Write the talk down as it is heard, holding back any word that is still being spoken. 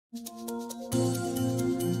Let's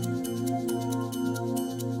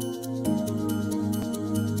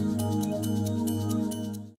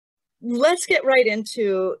get right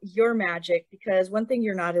into your magic, because one thing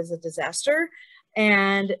you're not is a disaster,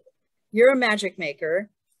 and you're a magic maker.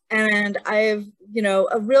 And I've,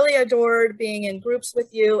 really adored being in groups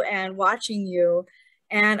with you and watching you.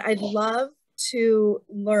 And I'd love to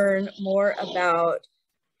learn more about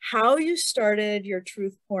how you started your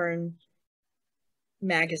Truth Porn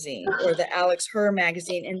magazine, or the Alex Her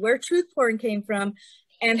magazine, and where Truth Porn came from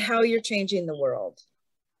and how you're changing the world.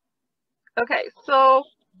 Okay, so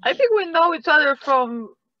I think we know each other from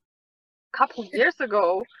a couple years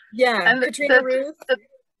ago. Yeah, and Katrina Ruth.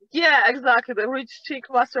 Yeah, exactly. The Rich Chick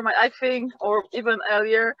Mastermind, I think, or even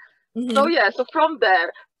earlier. So yeah, so from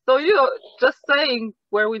there. So, just saying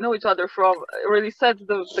where we know each other from really sets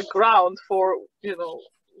the ground for,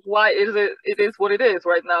 why it is what it is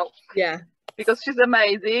right now. Yeah. Because she's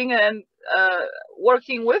amazing, and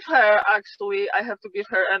working with her, actually, I have to give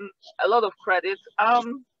her a lot of credit.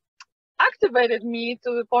 Activated me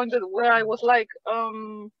to the point that where I was like,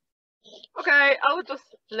 okay, I would just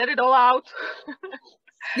let it all out.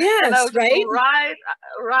 Yes, and I would right.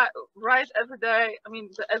 Write every day. I mean,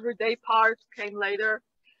 the everyday part came later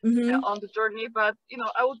on the journey, but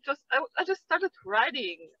I just started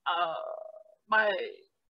writing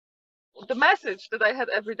the message that I had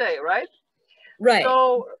every day, right? Right.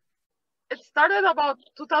 So it started about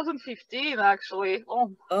 2015, actually.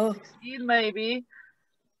 16 maybe,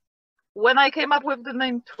 when I came up with the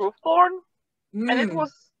name Truth Porn, and it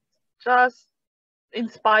was just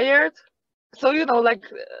inspired. So,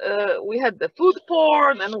 we had the food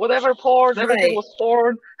porn and whatever porn, everything was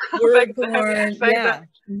porn. Word porn, yeah.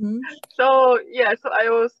 So, yeah, so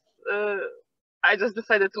I just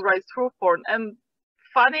decided to write Truth Porn. And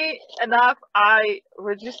funny enough, I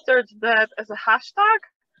registered that as a hashtag.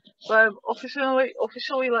 So I'm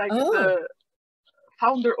officially like the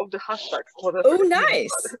founder of the hashtag. Oh,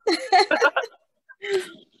 nice.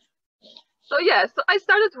 So yeah, so I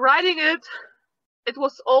started writing it. It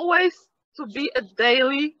was always to be a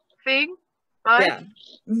daily thing, right?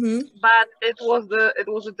 Yeah. But it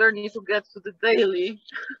was a journey to get to the daily.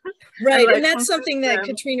 Right, and that's something that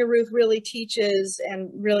Katrina Ruth really teaches and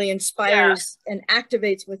really inspires and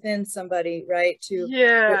activates within somebody, right?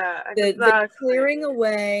 Exactly. The clearing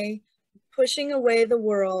away, pushing away the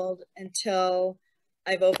world until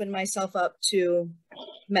I've opened myself up to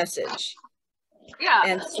message.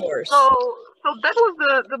 And source. So that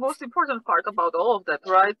was the most important part about all of that,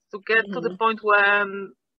 right? To get to the point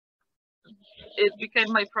when it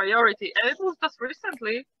became my priority. And it was just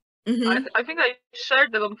recently. I think I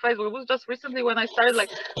shared that on Facebook. It was just recently when I started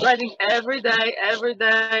like writing every day.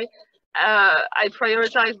 I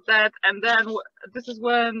prioritized that, and then this is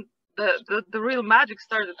when the real magic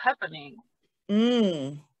started happening.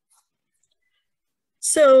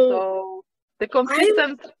 So the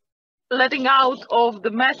consistent letting out of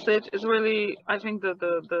the message is really, I think,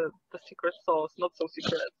 the secret sauce. Not so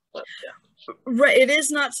secret, but yeah. Right, it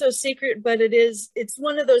is not so secret, but it's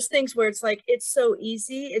one of those things where it's like, it's so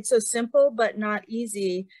easy, it's so simple, but not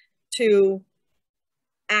easy to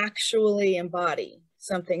actually embody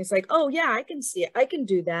something. It's like, oh yeah, I can see it, I can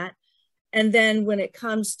do that. And then when it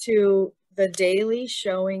comes to the daily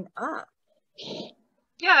showing up.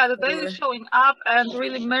 Yeah, the daily showing up and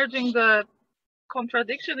really merging the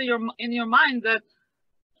contradiction in your mind that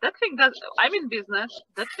thing I'm in business,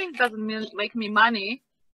 that thing doesn't make me money.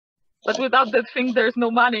 But without that thing, there's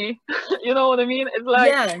no money. You know what I mean? It's like,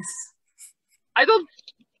 yes.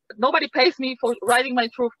 Nobody pays me for writing my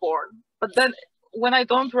Truth Porn. But then when I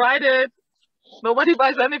don't write it, nobody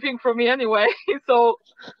buys anything from me anyway. So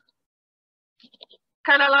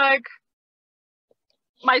kind of like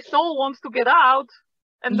my soul wants to get out,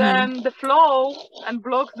 and then the flow and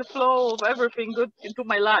blocks the flow of everything good into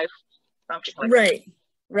my life. Something like that.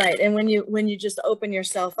 Right. And when you just open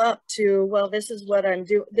yourself up to, well, this is what I'm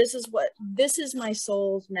doing. This is my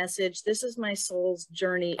soul's message. This is my soul's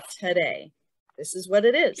journey today. This is what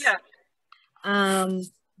it is. Yeah.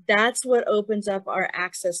 That's what opens up our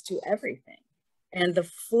access to everything and the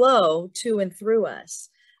flow to and through us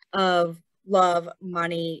of love,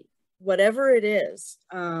 money, whatever it is.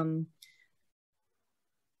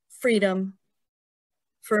 Freedom.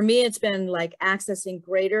 For me, it's been like accessing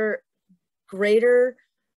greater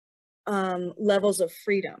levels of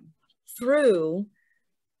freedom through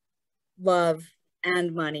love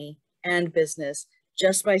and money and business,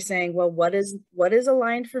 just by saying, well, what is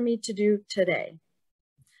aligned for me to do today?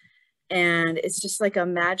 And it's just like a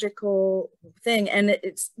magical thing. And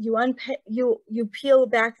it's, you peel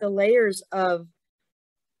back the layers of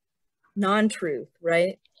non-truth,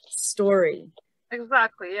 right? story.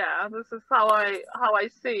 Exactly. Yeah. This is how I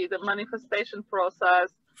see the manifestation process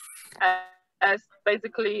as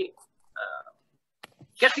basically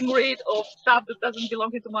getting rid of stuff that doesn't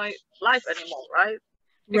belong into my life anymore, right?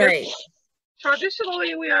 Because right.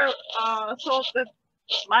 Traditionally, we are taught that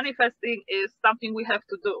manifesting is something we have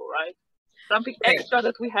to do, right? Something extra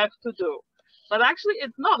that we have to do. But actually,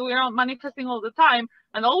 it's not. We are not manifesting all the time,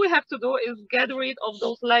 and all we have to do is get rid of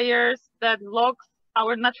those layers that block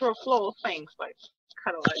our natural flow of things, like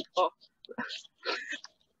kind of like, oh.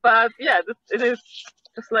 But yeah, it is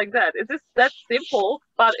just like that. It is that simple,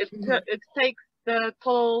 but it takes the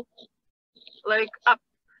total, like, up.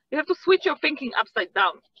 You have to switch your thinking upside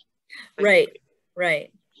down. Basically.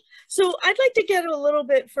 Right. So I'd like to get a little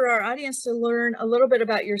bit for our audience to learn a little bit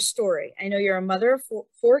about your story. I know you're a mother of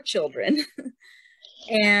four children,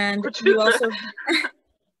 and you also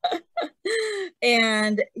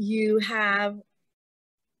and you have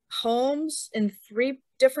homes in 3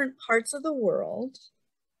 different parts of the world.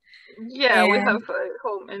 Yeah, we have a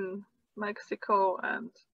home in Mexico,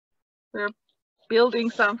 and we're building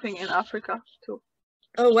something in Africa too.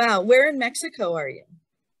 Oh wow, where in Mexico are you?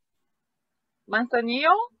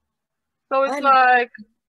 Manzanillo. So it's like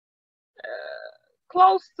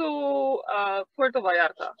close to Puerto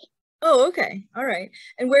Vallarta. Oh, okay. All right.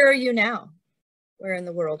 And where are you now? Where in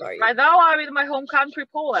the world are you? Right now I'm in my home country,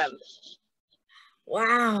 Poland.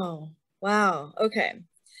 Wow. Wow. Okay.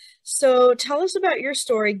 So tell us about your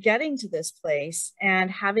story getting to this place and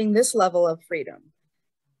having this level of freedom.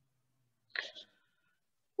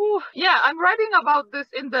 Ooh, yeah, I'm writing about this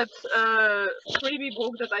in that freebie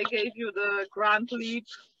book that I gave you, the Grand Leap.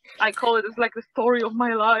 I call it, it's like the story of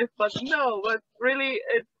my life, but no, but really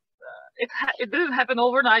it didn't happen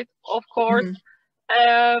overnight, of course.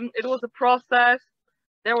 It was a process.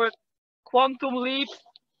 There were quantum leaps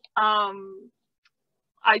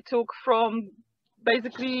I took from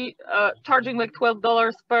basically charging like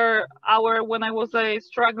 $12 per hour when I was a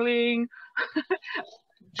struggling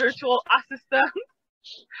virtual assistant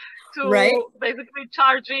to basically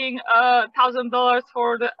charging $1,000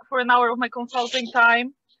 for an hour of my consulting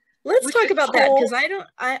time. Let's talk about that, because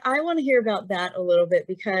I want to hear about that a little bit,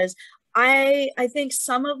 because I think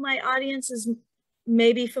some of my audience is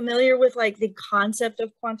maybe familiar with like the concept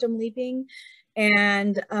of quantum leaping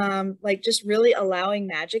and like just really allowing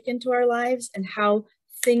magic into our lives and how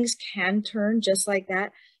things can turn just like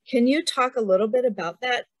that. Can you talk a little bit about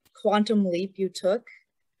that quantum leap you took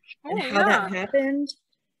and how that happened?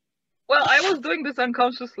 Well, I was doing this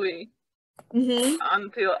unconsciously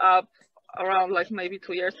until around like maybe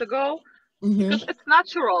 2 years ago, because it's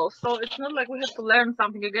natural. So it's not like we have to learn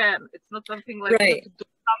something again. It's not something like we have to do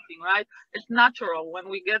something, right? It's natural when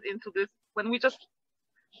we get into this, when we just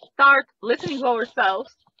start listening to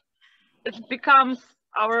ourselves, it becomes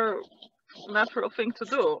our natural thing to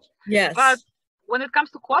do. Yes. But when it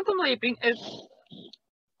comes to quantum leaping, it's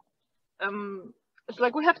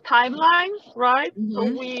like we have timelines, right? So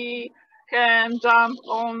we can jump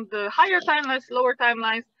on the higher timelines, lower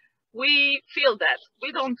timelines. We feel that.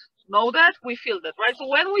 We don't know that, we feel that, right? So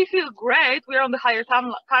when we feel great, we're on the higher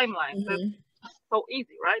timeline. That's so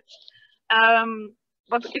easy, right?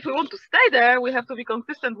 But if we want to stay there, we have to be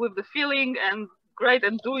consistent with the feeling and great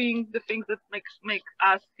and doing the things that make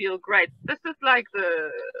us feel great. This is like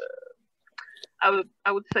I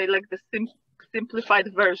would say like the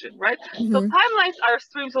simplified version, right? So timelines are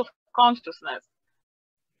streams of consciousness.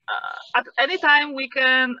 At any time we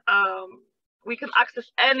can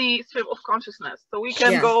access any stream of consciousness. So we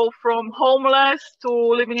can go from homeless to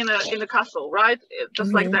living in a castle, right?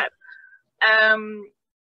 Just like that.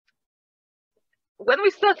 When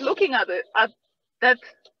we start looking at that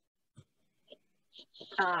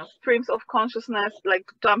streams of consciousness, like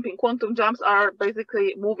jumping, quantum jumps are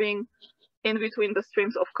basically moving in between the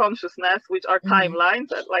streams of consciousness, which are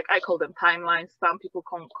timelines. Like I call them timelines. Some people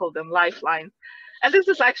call them lifelines. And this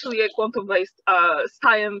is actually a quantum-based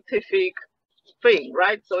scientific thing,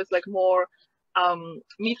 right? So it's like more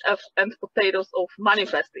meat and potatoes of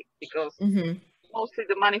manifesting, because mostly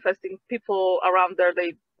the manifesting people around there,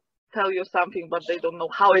 they tell you something, but they don't know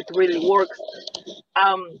how it really works.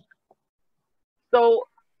 So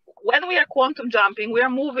when we are quantum jumping, we are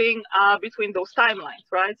moving between those timelines,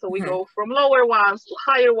 right? So we go from lower ones to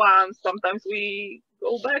higher ones. Sometimes we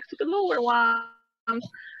go back to the lower ones,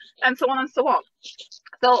 and so on and so on.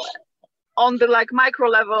 So on the like micro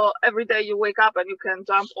level, every day you wake up and you can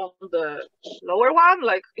jump on the lower one.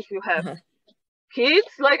 Like if you have kids,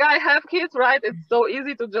 like I have kids, right? It's so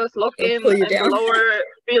easy to just lock in and the lower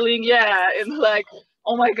feeling, and like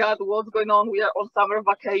oh my God, what's going on? We are on summer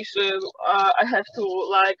vacation. I have to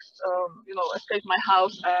like, escape my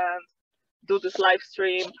house and do this live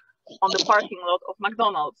stream on the parking lot of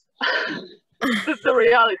McDonald's. That's the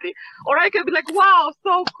reality. Or I can be like, wow,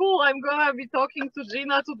 so cool. I'm gonna be talking to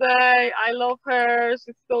Gina today. I love her.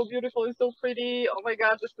 She's so beautiful and so pretty. Oh my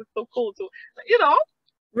God, this is so cool too.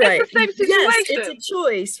 Right. It's the same situation. Yes, it's a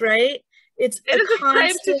choice, right? It is the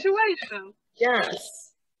same situation.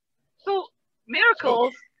 Yes. So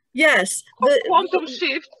miracles. Yes. The quantum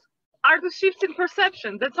shifts are the shifts in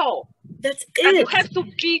perception. That's all. That's it. And you have to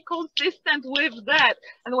be consistent with that.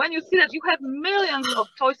 And when you see that you have millions of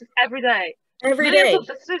choices every day, millions of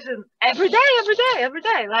decisions every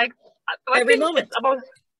day. Like every moment. It's about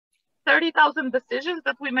 30,000 decisions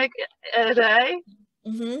that we make a day.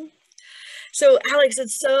 Mm-hmm. So Alex,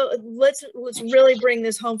 let's really bring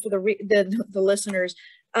this home for the listeners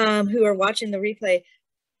who are watching the replay.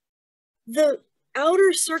 The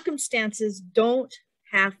outer circumstances don't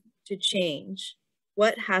have to change.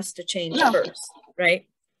 What has to change first, right?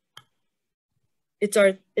 It's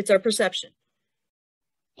our perception.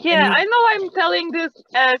 Yeah, I know I'm telling this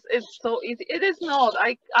as it's so easy. It is not.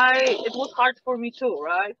 It was hard for me too,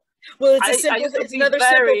 right? Well, it's another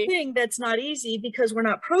simple thing that's not easy because we're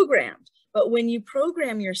not programmed. But when you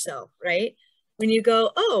program yourself, right? When you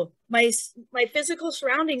go, oh, my physical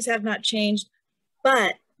surroundings have not changed,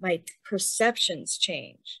 but my perceptions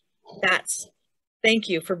change. Thank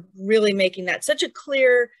you for really making that such a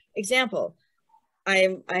clear example.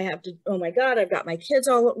 I have to, oh my God, I've got my kids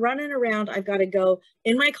all running around. I've got to go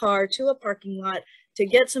in my car to a parking lot to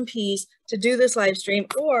get some peace, to do this live stream.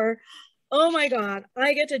 Or, oh my God,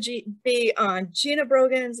 I get to be on Gina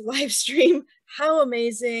Brogan's live stream. How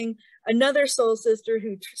amazing. Another soul sister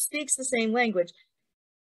who speaks the same language.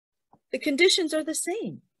 The conditions are the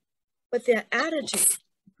same, but the attitude,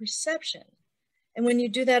 perception. And when you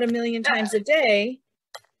do that a million times a day,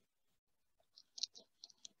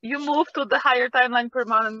 you move to the higher timeline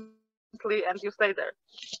permanently and you stay there.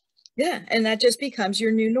 Yeah, and that just becomes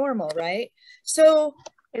your new normal, right? So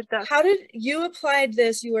how did you applied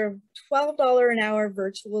this? You were $12 an hour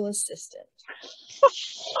virtual assistant.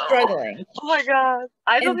 Struggling. Oh my God.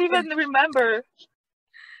 I don't even remember.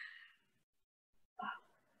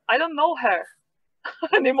 I don't know her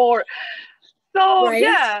anymore. So right?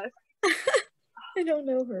 Yeah. I don't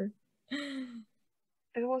know her.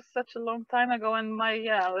 It was such a long time ago, and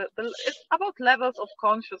it's about levels of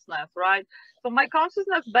consciousness, right? So my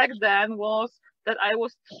consciousness back then was that I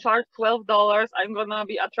was charged $12. I'm gonna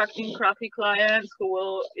be attracting crappy clients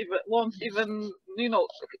who won't even,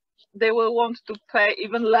 they will want to pay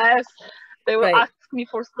even less. They will ask me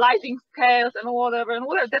for sliding scales and whatever.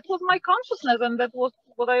 That was my consciousness, and that was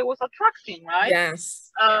what I was attracting, right?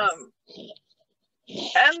 Yes.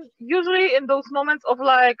 And usually in those moments of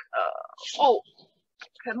like,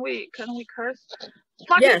 can we curse?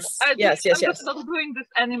 Yes. I'm just not doing this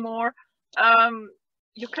anymore.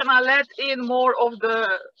 You cannot let in more of the,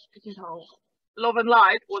 love and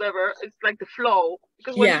light, whatever. It's like the flow.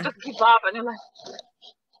 Because when you just give up and you're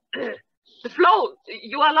like, the flow,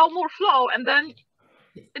 you allow more flow, and then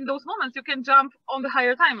in those moments you can jump on the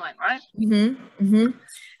higher timeline, right? Mm-hmm. Mm-hmm.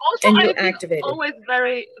 Also, and you activate always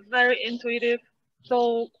very, very intuitive.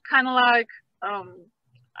 So kind of like,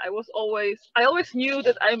 I always knew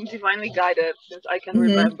that I'm divinely guided since I can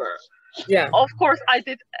remember. Yeah. Of course, I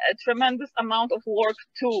did a tremendous amount of work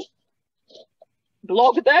to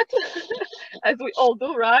block that, as we all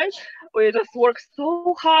do, right? We just work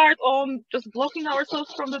so hard on just blocking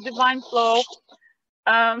ourselves from the divine flow.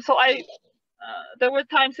 So there were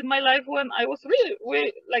times in my life when I was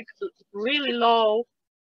really low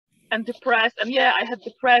and depressed, and I had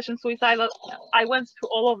depression, suicidal. I went through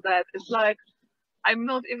all of that. It's like I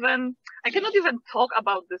cannot even talk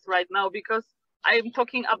about this right now because I'm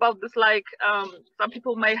talking about this like some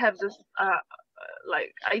people may have this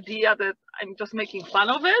like idea that I'm just making fun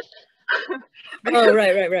of it. Oh,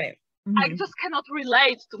 right. Mm-hmm. I just cannot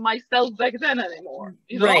relate to myself back then anymore.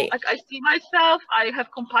 Like I see myself, I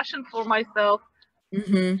have compassion for myself,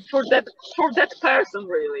 for that person,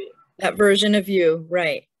 really. That version of you,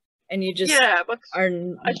 right? And you just I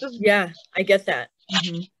get that.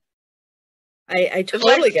 Mm-hmm. I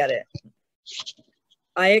totally get it.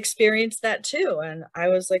 I experienced that too, and I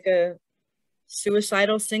was like a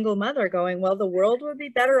suicidal single mother going, well, the world would be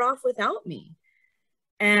better off without me.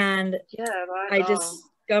 And I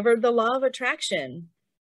discovered the law of attraction,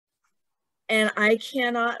 and I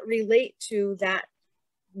cannot relate to that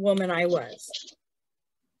woman I was.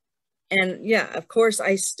 And of course,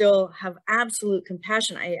 I still have absolute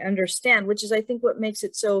compassion. I understand, which is, I think, what makes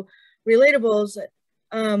it so relatable is that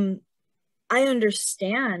I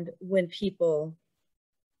understand when people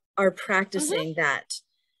are practicing that.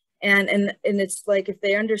 And it's like, if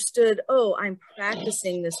they understood, oh, I'm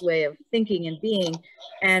practicing this way of thinking and being,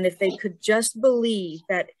 and if they could just believe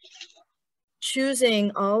that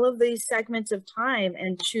choosing all of these segments of time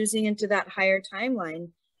and choosing into that higher timeline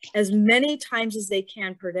as many times as they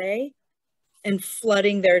can per day, and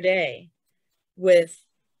flooding their day with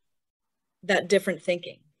that different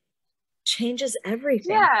thinking, changes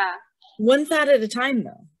everything. Yeah. One thought at a time,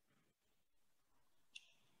 though.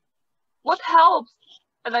 What helps,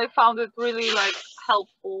 and I found it really like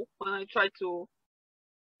helpful when I try to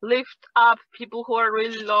lift up people who are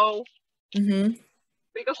really low.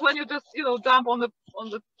 Because when you just, you know, jump on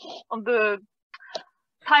the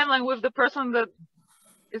timeline with the person that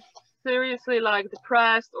is seriously like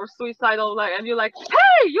depressed or suicidal, like, and you're like,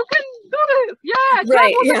 hey, you can do this, yeah,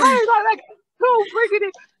 right, yeah. I'm like, so freaking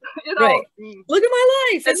it, you know. Right. Look at my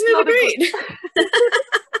life, isn't it great?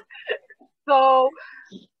 So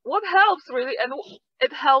what helps really, and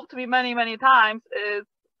it helped me many times, is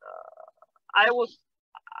I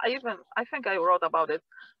think I wrote about it.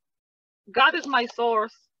 God is my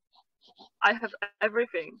source. I have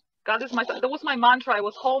everything. God is my, that was my mantra. I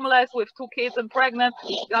was homeless with 2 kids and pregnant.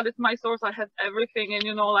 God is my source. I have everything. And,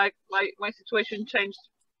 you know, like my situation changed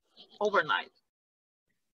overnight.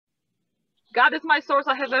 God is my source.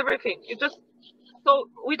 I have everything. You just, so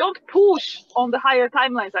we don't push on the higher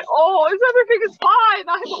timelines. Like, oh, everything is fine.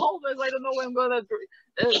 I'm homeless. I don't know when I'm going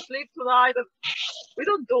to sleep tonight. We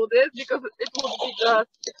don't do this because it would be just,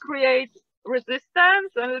 it creates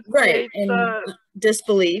resistance, and it creates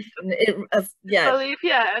disbelief. Disbelief,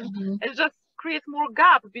 yeah, and it just creates more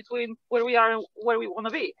gap between where we are and where we want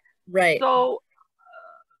to be. Right. So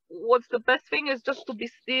what's the best thing is just to be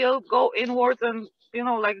still, go inwards, and, you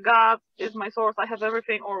know, like, God is my source. I have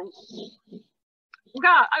everything. Or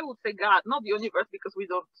God, I would say God, not the universe, because we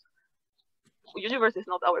don't. Universe is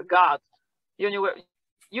not our God.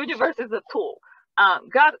 Universe is a tool.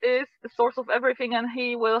 God is the source of everything, and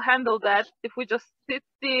He will handle that if we just sit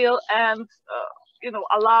still and, you know,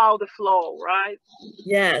 allow the flow, right?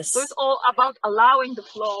 Yes. So it's all about allowing the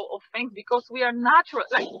flow of things, because we are natural.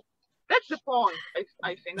 Like, that's the point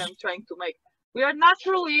I think I'm trying to make. We are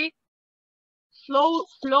naturally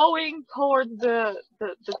flowing towards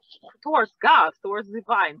towards God, towards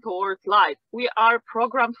divine, towards light. We are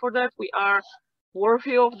programmed for that. We are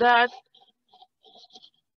worthy of that.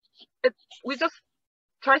 We just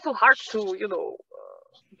try so hard to, you know,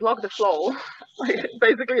 block the flow.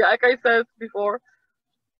 Basically, like I said before.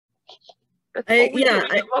 I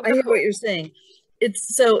hear what you're saying.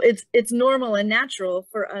 It's normal and natural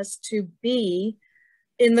for us to be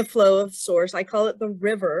in the flow of source. I call it the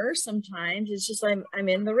river sometimes. It's just I'm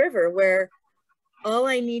in the river, where all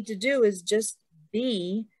I need to do is just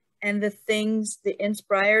be, and the things, the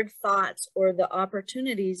inspired thoughts or the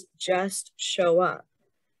opportunities just show up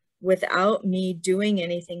without me doing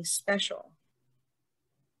anything special.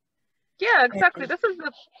 Yeah, exactly. This is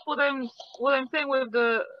what I'm saying with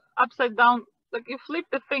the upside down. Like, you flip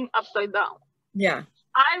the thing upside down. Yeah.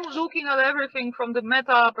 I'm looking at everything from the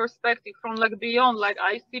meta perspective, from like beyond. Like,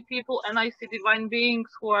 I see people and I see divine beings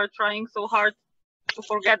who are trying so hard to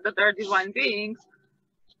forget that they're divine beings.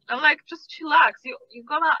 And like, just chillax. You're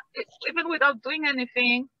gonna, even without doing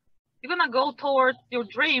anything, you're gonna go towards your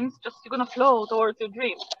dreams. You're gonna flow towards your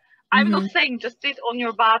dreams. I'm not saying just sit on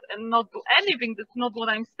your butt and not do anything. That's not what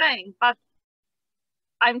I'm saying. But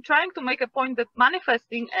I'm trying to make a point that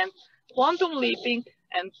manifesting and quantum leaping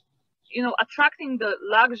and, you know, attracting the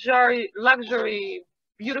luxury,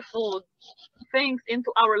 beautiful things into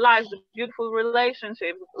our lives, the beautiful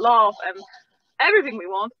relationships, love, and everything we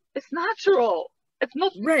want, it's natural. It's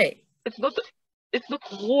not right. It's not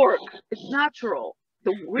work. It's natural.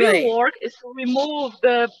 The real work is to remove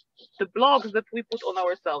the blocks that we put on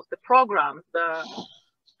ourselves, the programs, the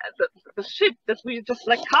shit that we just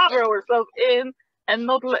like cover ourselves in, and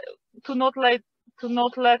not let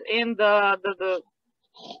in the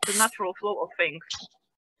natural flow of things.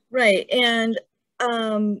 Right. And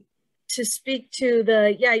to speak to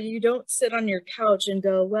you don't sit on your couch and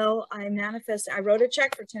go, well, I wrote a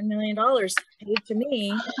check for $10 million paid to me.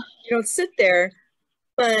 You don't sit there,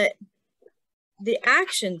 but the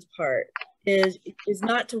actions part is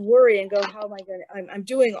not to worry and go, how am I going to, I'm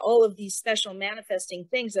doing all of these special manifesting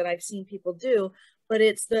things that I've seen people do, but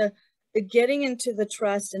it's the getting into the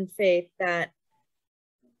trust and faith that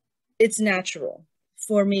it's natural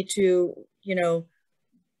for me to, you know,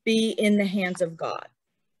 be in the hands of God.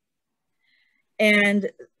 And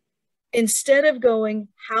instead of going,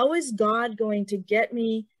 how is God going to get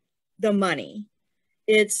me the money?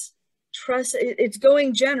 It's, trust, it's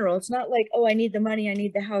going general. It's not like, oh, I need the money, I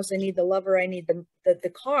need the house, I need the lover, I need the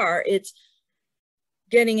car. It's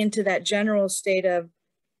getting into that general state of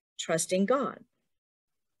trusting God,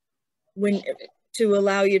 when to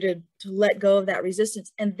allow you to let go of that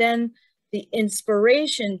resistance, and then the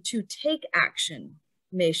inspiration to take action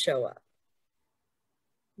may show up.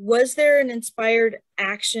 Was there an inspired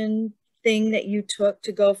action thing that you took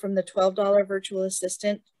to go from the $12 virtual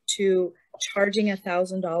assistant to charging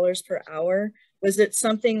 $1,000 per hour? Was it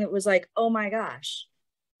something that was like, oh my gosh,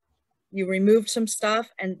 you removed some stuff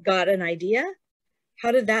and got an idea?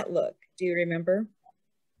 How did that look? Do you remember?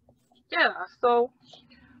 Yeah, so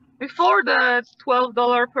before the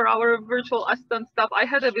 $12 per hour virtual assistant stuff, I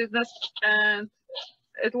had a business, and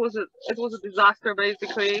it was a disaster,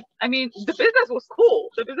 basically. I mean, the business was cool,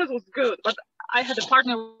 the business was good, but I had a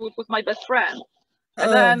partner which was my best friend,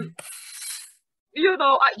 and then, you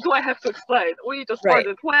know, do I have to explain? We just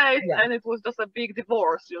parted ways, and it was just a big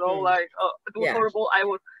divorce, you know, like it was horrible.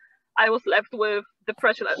 I was left with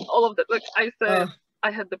depression and all of that. Like I said,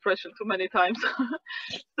 I had depression too many times.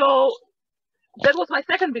 So that was my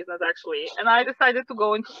second business, actually, and I decided to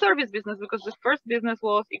go into service business because the first business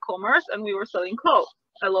was e-commerce, and we were selling clothes.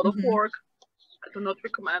 A lot of work. I do not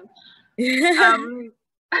recommend.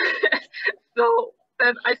 So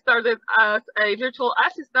then I started as a virtual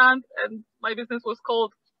assistant, and my business was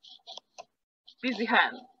called Busy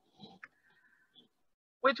Hand,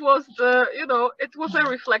 which was it was a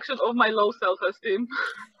reflection of my low self-esteem.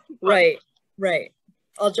 Right.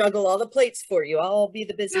 I'll juggle all the plates for you. I'll be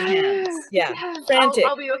the busy hands. Yeah. Frantic.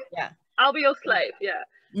 I'll be your slave. Yeah.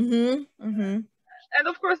 And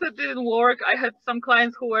of course it didn't work. I had some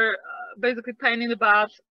clients who were basically pain in the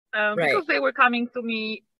butt because they were coming to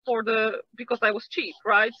me because I was cheap,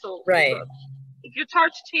 right? So if you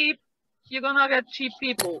charge cheap, you're gonna get cheap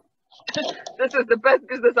people. This is the best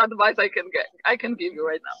business advice I can give you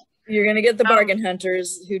right now. You're gonna get the bargain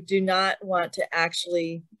hunters who do not want to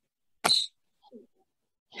actually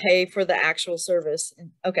pay for the actual service.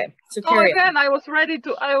 Okay, so again, I was ready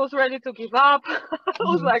to give up. I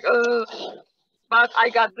was like, but I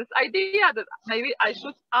got this idea that maybe I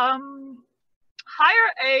should hire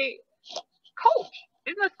a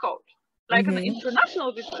business coach, like an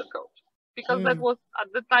international business coach, because that was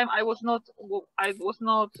at the time I was not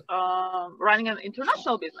running an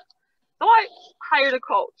international business. So I hired a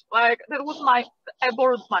coach. Like I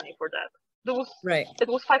borrowed money for that. It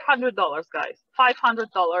was $500, guys.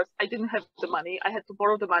 $500. I didn't have the money. I had to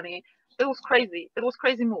borrow the money. It was crazy. It was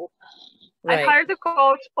crazy move. I hired a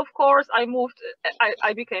coach. Of course, I moved.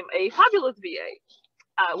 I became a fabulous VA.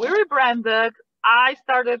 We rebranded. I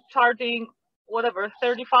started charging whatever,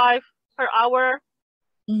 $35 per hour.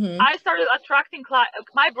 I started attracting clients.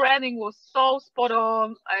 My branding was so spot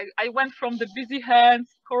on. I went from the Busy Hands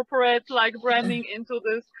corporate like branding into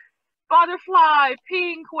this butterfly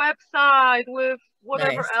pink website with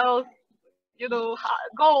whatever else, you know,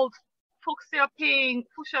 gold, fuchsia pink,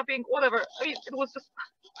 whatever. I mean, it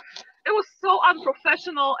was so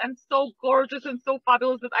unprofessional and so gorgeous and so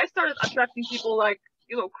fabulous that I started attracting people like,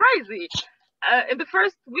 you know, crazy. In the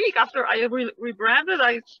first week after I rebranded,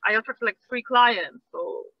 I attracted like 3 clients.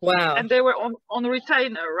 So wow, and they were on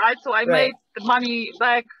retainer, right? So I made the money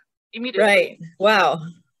back immediately. Right. Wow.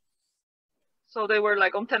 So they were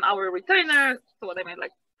like on 10-hour retainer. So they made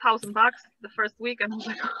like $1,000 the first week, and I was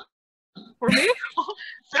like, for me,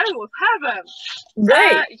 that was heaven.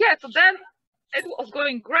 Right. So then it was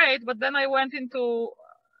going great, but then I went into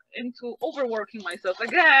overworking myself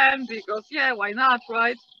again because why not,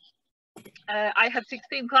 right? I had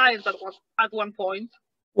 16 clients at one point.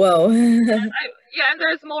 Whoa. And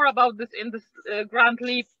there's more about this in this Grand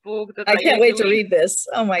Leap book that I can't wait to read this.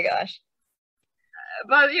 Oh my gosh.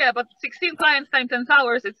 But 16 clients times 10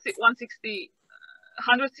 hours, it's 160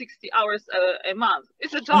 hours a month.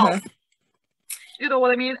 It's a job. You know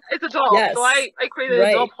what I mean? It's a job. Yes. So I created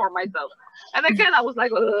a job for myself. And again, I was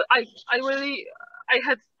like,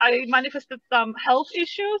 I manifested some health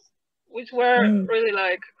issues, which were really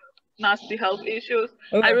like nasty health issues.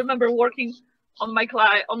 I remember working on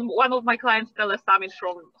one of my clients' telesummit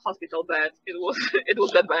from hospital bed. It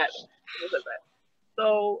was that bad.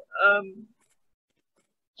 So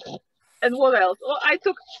and what else? Well, I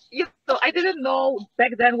didn't know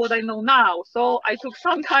back then what I know now. So I took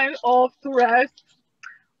some time off to rest,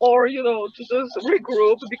 or to just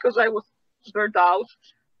regroup because I was burnt out.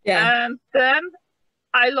 Yeah. And then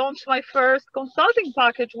I launched my first consulting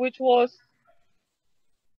package, which was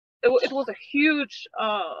it was a huge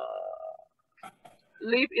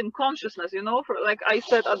leap in consciousness. For like I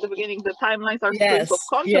said at the beginning, the timelines are streams of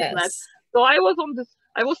consciousness. So I was on this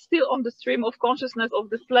I was still on the stream of consciousness of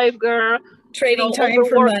the slave girl. Trading time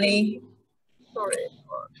for money.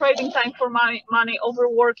 Trading time for money,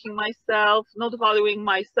 overworking myself, not valuing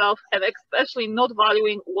myself, and especially not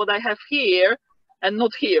valuing what I have here and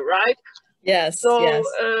not here, right? Yes. So, yes.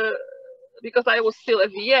 Because I was still a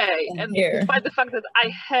VA, and despite the fact that I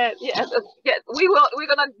had, we're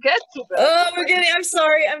gonna get to that. Oh, we're getting. I'm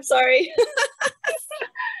sorry.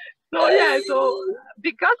 So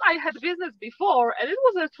because I had business before, and it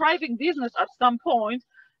was a thriving business at some point,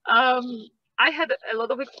 I had a lot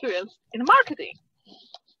of experience in marketing.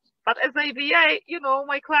 But as a VA,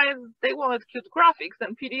 my clients, they wanted cute graphics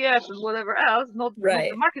and PDFs and whatever else, not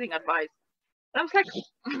the marketing advice. I was like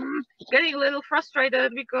getting a little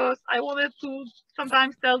frustrated because I wanted to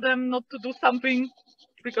sometimes tell them not to do something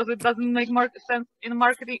because it doesn't make sense in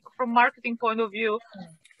marketing from marketing point of view.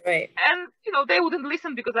 Right. And they wouldn't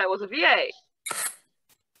listen because I was a VA.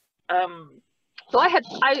 So I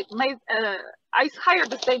hired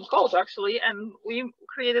the same coach actually, and we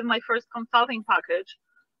created my first consulting package,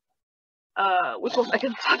 which was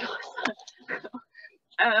again fabulous.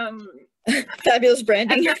 Fabulous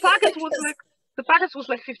branding. And the package was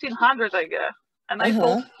like 1,500, I guess, and I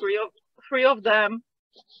sold three of them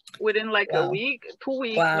within like a week, 2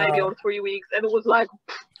 weeks, maybe, or 3 weeks, and it was like,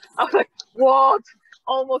 I was like, what?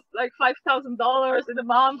 Almost like $5,000 in a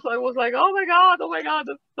month. So I was like, oh my god,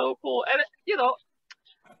 that's so cool. And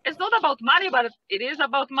it's not about money, but it is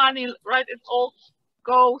about money, right? It all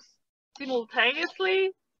goes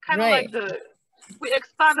simultaneously, kind of like we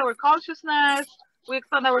expand our consciousness, we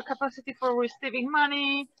expand our capacity for receiving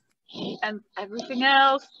money and everything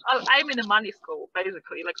else. I'm in a money school,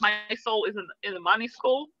 basically. Like my soul is in a money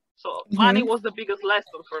school. So money was the biggest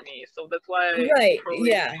lesson for me. So that's why I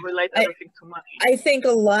relate everything to money. I think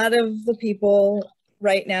a lot of the people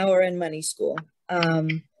right now are in money school.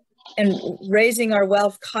 And raising our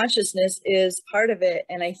wealth consciousness is part of it.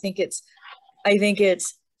 And I think it's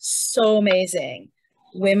so amazing.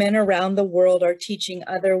 Women around the world are teaching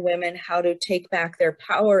other women how to take back their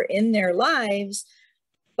power in their lives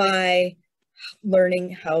by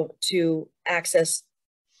learning how to access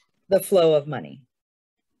the flow of money.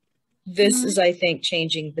 This is, I think,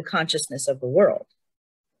 changing the consciousness of the world.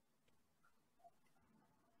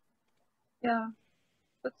 Yeah,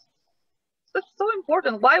 that's so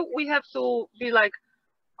important. Why we have to be like,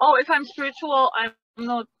 oh, if I'm spiritual, I'm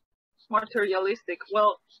not materialistic.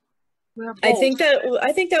 Well, we are both. I think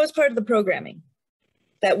that was part of the programming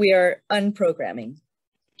that we are unprogramming.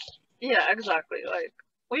 Yeah, exactly. Like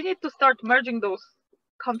we need to start merging those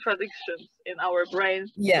contradictions in our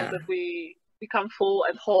brains so that we become full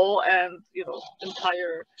and whole and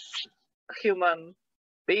entire human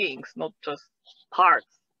beings, not just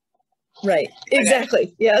parts. Right.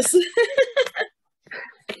 Exactly. Yes. So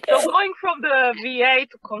going from the VA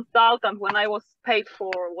to consultant when I was paid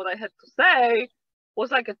for what I had to say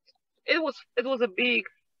was like it was a big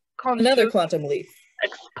another quantum leap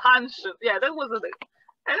expansion. Yeah, that was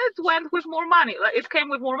and it went with more money. Like it came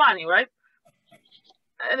with more money, right?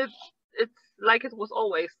 And it's like it was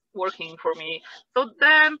always working for me. So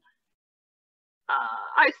then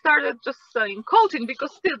I started just selling coaching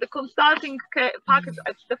because still the consulting package,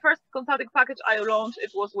 the first consulting package I launched,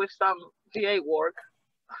 it was with some VA work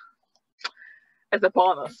as a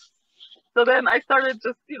bonus. So then I started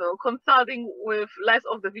just, consulting with less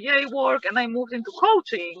of the VA work, and I moved into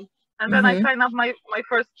coaching. And then I signed up my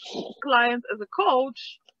first client as a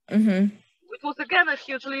coach. It was again a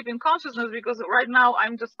huge leap in consciousness because right now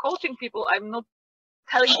I'm just coaching people. I'm not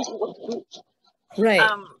telling people what to do. Right.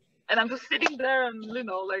 And I'm just sitting there and,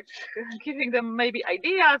 like giving them maybe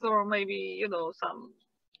ideas or maybe, some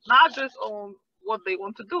nudges on what they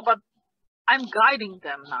want to do. But I'm guiding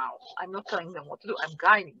them now. I'm not telling them what to do. I'm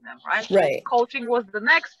guiding them, right? Right. So coaching was the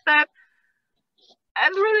next step.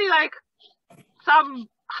 And really like some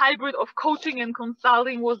hybrid of coaching and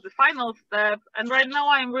consulting was the final step. And right now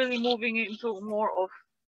I'm really moving into more of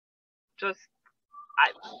just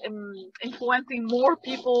influencing more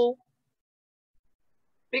people.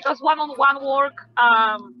 Because one-on-one work,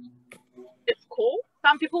 it's cool.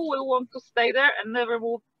 Some people will want to stay there and never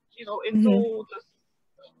move, into just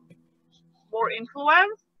more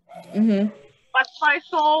influence. But my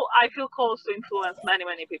soul, I feel called to influence many,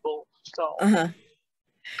 many people. So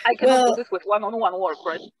I cannot do this with one-on-one work,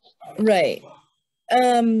 right? Right.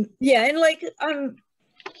 Yeah, and like,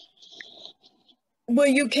 well,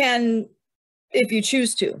 you can, if you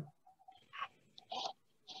choose to.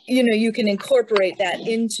 You can incorporate that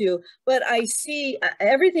into, but I see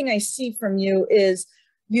everything I see from you is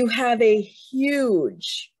you have a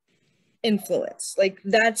huge influence. Like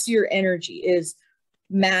that's your energy is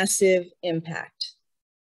massive impact.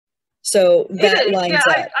 So that lines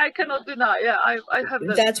up. I cannot deny. Yeah, I have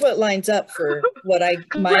that. That's what lines up for what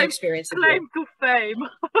my experience of claim to fame.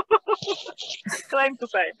 Claim to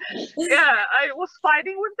fame. Yeah, I was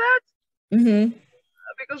fighting with that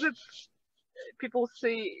because it's people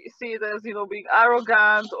see it as, you know, being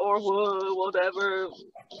arrogant or whatever.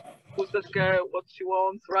 Who's that girl? What she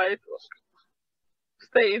wants, right?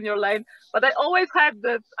 Stay in your lane. But I always had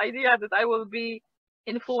that idea that I will be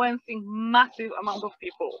influencing massive amount of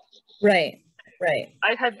people. Right.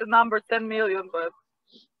 I had the number 10 million, but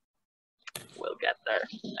we'll get there,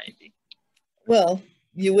 maybe. Well,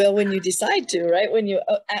 you will when you decide to, right? When you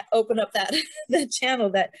open up that channel,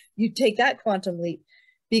 that you take that quantum leap,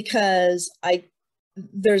 because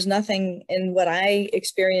there's nothing in what I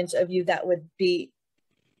experience of you that would be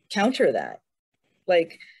counter that.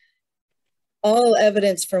 Like, all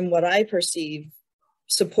evidence from what I perceive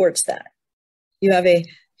supports that. You have a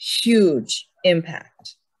huge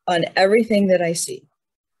impact on everything that I see.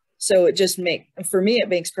 So it just for me, it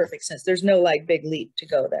makes perfect sense. There's no like big leap to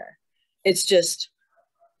go there. It's just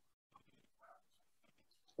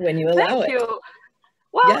when you allow Thank it. you.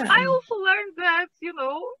 Well, yeah. I also learned that, you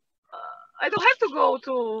know, I don't have to go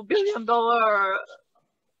to $1 billion.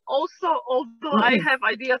 Also, although I have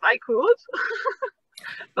ideas, I could.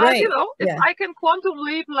 But you know, if I can quantum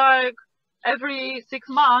leap like every 6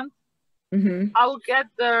 months, I'll get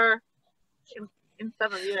there in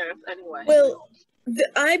 7 years anyway. Well,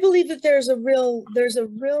 I believe that there's a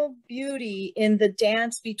real beauty in the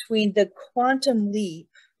dance between the quantum leap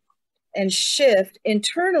and shift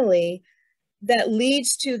internally that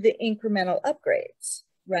leads to the incremental upgrades,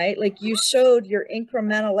 right? Like you showed your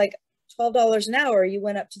incremental, like $12 an hour, you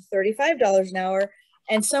went up to $35 an hour,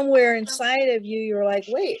 and somewhere inside of you, you're like,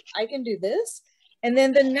 wait, I can do this. And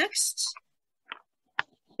then the next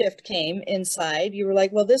shift came inside. You were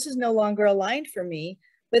like, well, this is no longer aligned for me,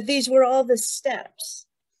 but these were all the steps.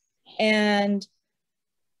 And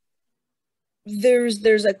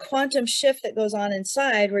there's a quantum shift that goes on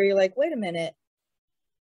inside where you're like, wait a minute,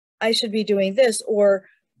 I should be doing this. Or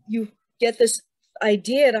you get this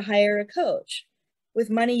idea to hire a coach with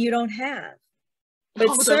money you don't have,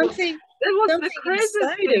 but something the crazy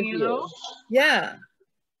thing, you know? Yeah.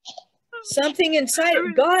 Something inside,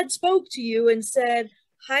 God spoke to you and said,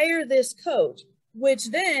 hire this coach,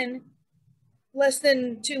 which then less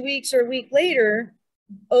than 2 weeks or a week later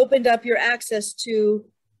opened up your access to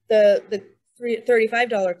the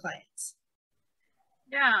 $35 clients.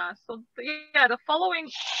 Yeah. So yeah, the following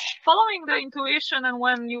the intuition, and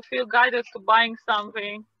when you feel guided to buying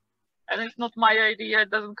something, and it's not my idea,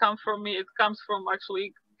 it doesn't come from me, it comes from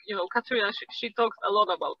actually, you know, Katrina, she talks a lot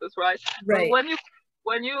about this, right? Right. But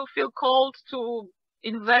when you feel called to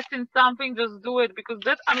invest in something, just do it, because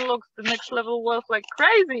that unlocks the next level wealth like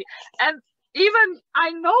crazy. And even I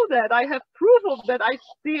know that I have proof of that, I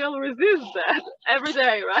still resist that every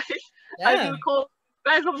day, right? Yeah. I will call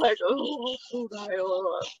back, I'm like, oh,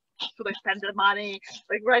 should I spend the money?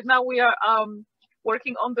 Like right now we are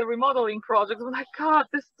working on the remodeling project. I'm like, God,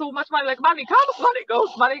 there's so much money. Like money comes, money goes,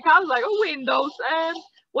 money comes, like windows and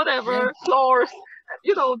whatever, floors.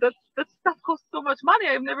 You know, that stuff costs so much money.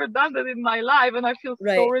 I've never done that in my life, and I feel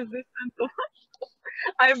so resistant.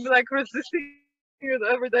 I'm like resisting it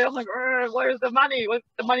every day. I'm like, where's the money? What's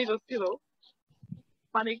the money? Just, you know,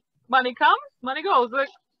 money comes, money goes. Like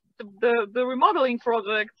the remodeling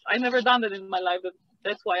project, I never done that in my life.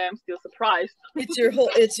 That's why I'm still surprised.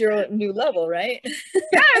 It's your new level, right? Yeah,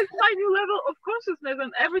 it's my new level of consciousness,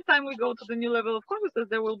 and every time we go to the new level of consciousness,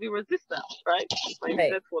 there will be resistance, right? Like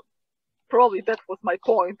that's what. Probably that was my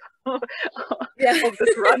point of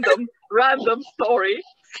this random story.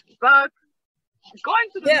 But going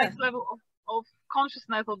to the next level of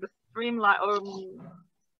consciousness, of the streamline or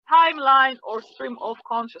timeline or stream of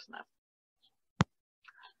consciousness,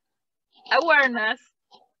 awareness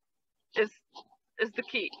is the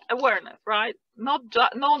key. Awareness, right? Not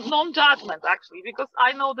non-judgment, actually, because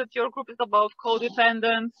I know that your group is about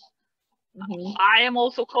codependence. I am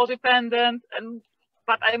also codependent,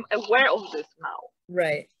 but I'm aware of this now.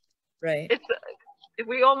 Right. It's if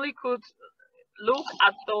we only could look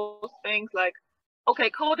at those things like, okay,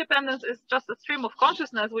 codependence is just a stream of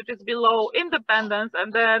consciousness which is below independence,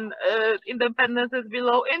 and then independence is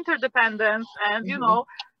below interdependence, and you know,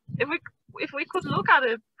 if we could look at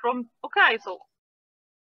it from, okay, so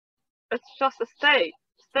it's just a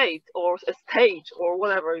state or a stage or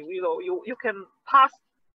whatever, you know, you can pass.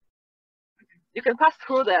 You can pass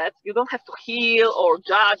through that. You don't have to heal or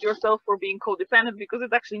judge yourself for being codependent, because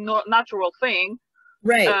it's actually not a natural thing.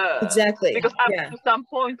 Right, exactly. Because up to some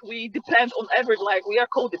point we depend on like we are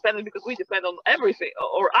codependent because we depend on everything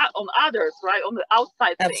or on others, right? On the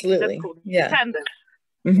outside Absolutely. things. That's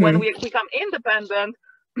codependent. When we become independent,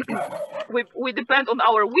 we depend on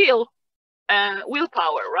our will and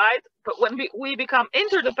willpower, right? But when we become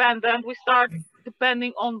interdependent, we start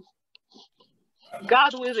depending on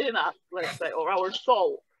God within us, let's say, or our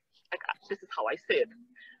soul. Like, this is how I see it.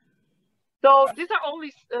 So these are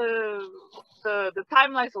only the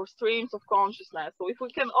timelines or streams of consciousness. So if we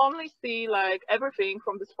can only see like everything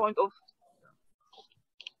from this point of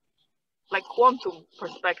like quantum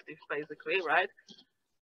perspective, basically, right?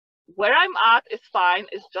 Where I'm at is fine.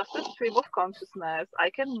 It's just a stream of consciousness. I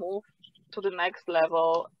can move to the next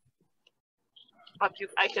level, but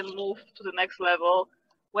I can move to the next level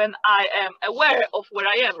when I am aware of where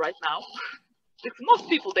I am right now. Because most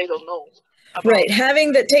people, they don't know. Right,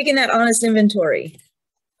 taking that honest inventory.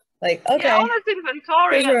 Like, okay. Yeah, honest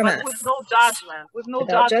inventory, but with no judgment. With no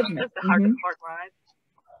judgment. That's the hardest part, right?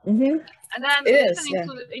 Mm-hmm. And then listening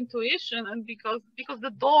to the intuition, and because the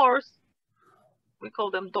doors, we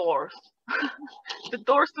call them doors. The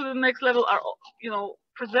doors to the next level are,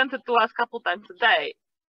 presented to us a couple times a day.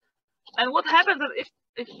 And what happens is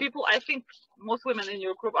if people, I think most women in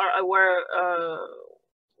your group are aware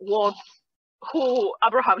who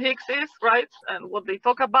Abraham Hicks is, right? And what they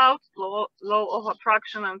talk about, law of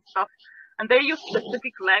attraction and stuff. And they use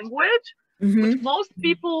specific language, which most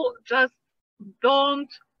people just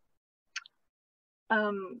don't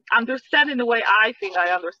understand in the way I think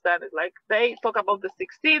I understand it. Like they talk about the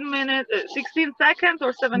 16 seconds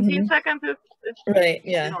or 17 seconds. It's right,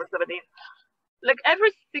 yeah. Or 17. Like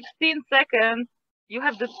every 16 seconds, you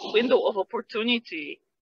have this window of opportunity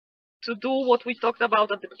to do what we talked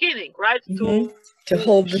about at the beginning, right? To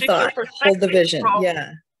hold the thought, hold the vision.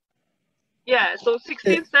 Yeah, so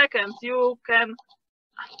 16 seconds, you can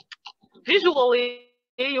visually,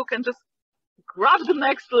 you can just grab the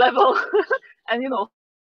next level and,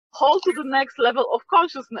 hold to the next level of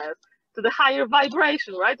consciousness, to the higher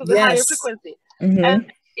vibration, right? To the higher frequency.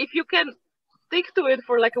 And if you can stick to it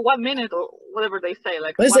for like 1 minute or whatever they say,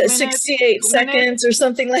 like what is it, 68 seconds or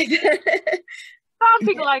something like that?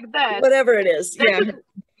 Something like that. Whatever it is.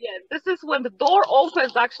 This is when the door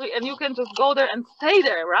opens actually, and you can just go there and stay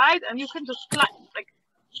there, right? And you can just climb, like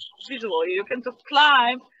visually, you can just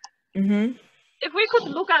climb. If we could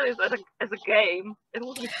look at it as a game, it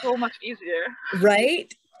would be so much easier.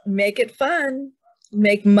 Right? Make it fun.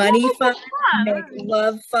 Make money fun. Make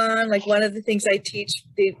love fun. Like one of the things I teach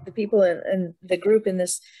the people in the group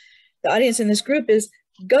the audience in this group is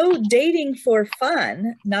go dating for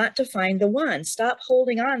fun, not to find the one. Stop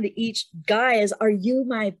holding on to each guy as, are you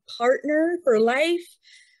my partner for life?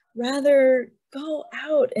 Rather go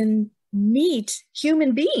out and meet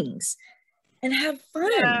human beings and have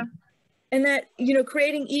fun. Yeah. And that,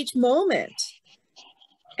 creating each moment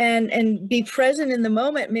and be present in the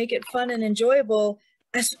moment, make it fun and enjoyable.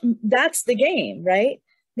 That's the game, right?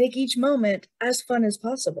 Make each moment as fun as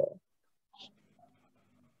possible.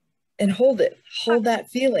 And hold that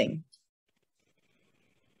feeling.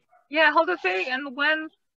 Yeah, hold the feeling. And when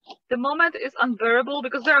the moment is unbearable,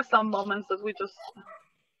 because there are some moments that we just,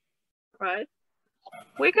 right?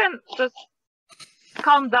 We can just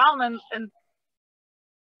calm down and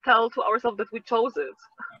tell to ourselves that we chose it.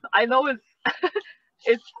 I know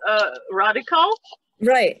it's radical.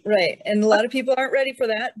 Right. And a lot of people aren't ready for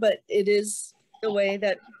that, but it is the way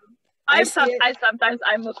that sometimes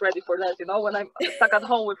I'm not ready for that, when I'm stuck at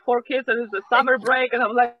home with 4 kids and it's the summer break and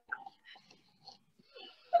I'm like,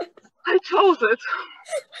 I chose it.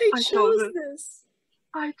 I chose this.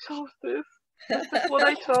 I chose this. This is what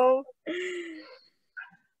I chose.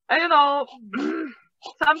 And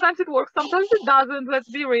sometimes it works, sometimes it doesn't. Let's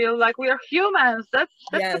be real. Like, we are humans. That's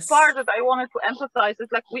the part that I wanted to emphasize.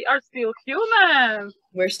 It's like we are still humans.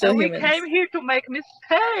 We're still humans. We came here to make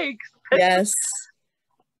mistakes. Yes.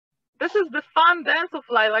 This is the fun dance of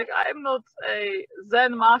life. Like, I'm not a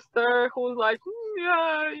Zen master who's like,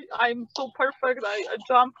 yeah, I'm so perfect. I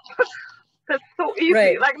jump. That's so easy.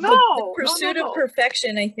 Right. Like, no. The pursuit of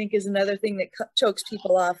perfection, I think, is another thing that chokes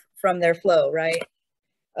people off from their flow, right?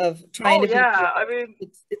 Of trying to be perfect. I mean,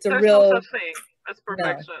 it's a real no such thing as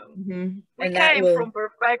perfection. No. We came from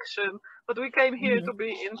perfection, but we came here to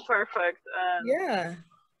be imperfect. And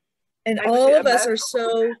and all of us are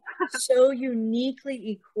so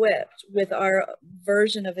uniquely equipped with our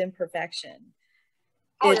version of imperfection.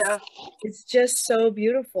 It's just so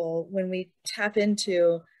beautiful when we tap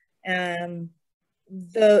into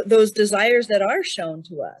those desires that are shown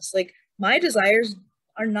to us. Like, my desires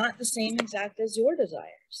are not the same exact as your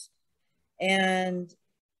desires. And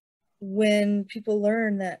when people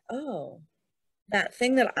learn that, oh, that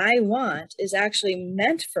thing that I want is actually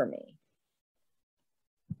meant for me.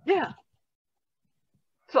 Yeah.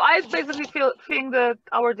 So I basically think that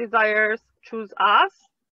our desires choose us.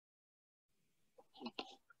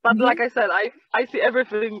 But like I said, I see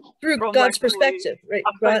everything through from God's perspective, right?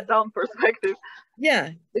 Upside down perspective.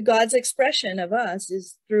 Yeah, the God's expression of us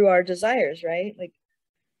is through our desires, right? Like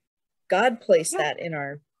God placed that in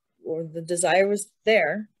our, or the desire was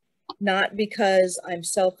there, not because I'm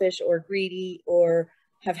selfish or greedy or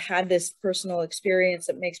have had this personal experience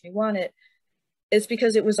that makes me want it. It's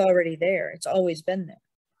because it was already there. It's always been there.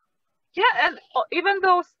 Yeah, and even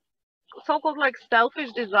those so-called like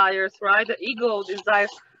selfish desires, right? The ego desires.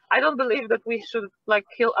 I don't believe that we should like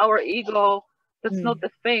kill our ego. That's not the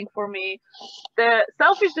thing for me. The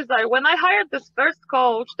selfish desire. When I hired this first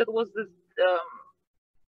coach, that was this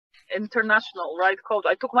international, right, coach.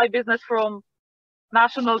 I took my business from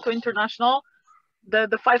national to international.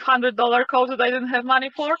 The $500 coach that I didn't have money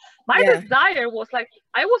for. My desire was like,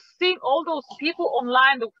 I was seeing all those people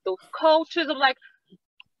online, those coaches. I'm like,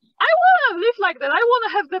 I want to live like that. I want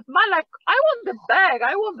to have that money. Like, I want the bag.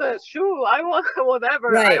 I want the shoe. I want whatever.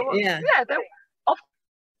 Right. Of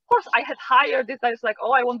course, I had higher desires like,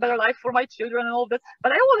 oh, I want better life for my children and all that.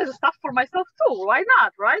 But I wanted stuff for myself too. Why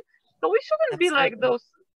not? Right. So we shouldn't be like those,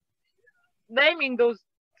 naming those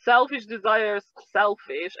selfish desires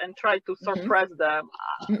selfish and try to suppress them.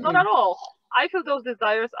 Not at all. I feel those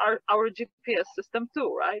desires are our GPS system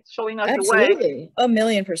too, right? Showing us the way. Absolutely.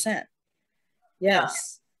 1,000,000%.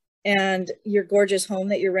 Yes. And your gorgeous home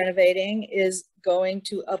that you're renovating is going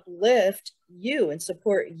to uplift you and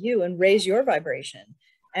support you and raise your vibration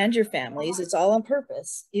and your families. It's all on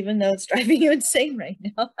purpose, even though it's driving you insane right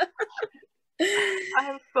now.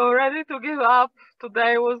 I'm so ready to give up.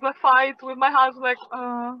 Today was a fight with my husband. Like,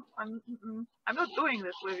 I'm not doing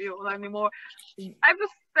this with you anymore. I'm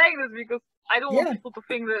just saying this because I don't want people to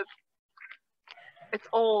think that it's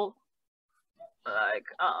all like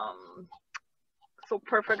so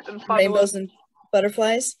perfect and fabulous. Rainbows and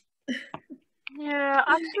butterflies. Yeah,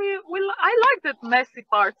 actually, I like that messy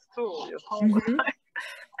parts too. You know?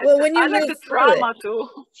 Well, when you move through drama too.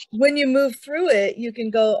 When you move through it, you can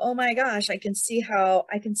go, oh my gosh, I can see how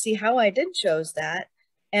I did chose that,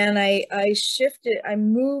 and I shifted, I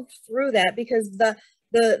moved through that, because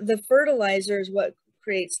the fertilizer is what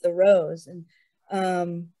creates the rose. And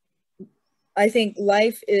I think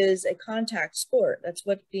life is a contact sport. That's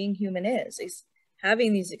what being human is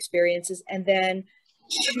having these experiences and then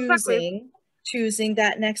choosing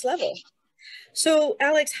that next level. So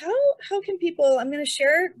Alex, how can people, I'm going to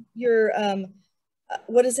share your,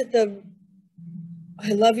 what is it?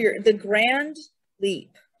 I love the Grand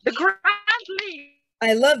Leap. The Grand Leap.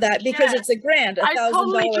 I love that because it's a grand,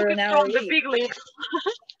 $1,000 an hour leap. The big leap.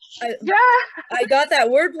 I got that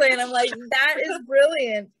wordplay and I'm like, that is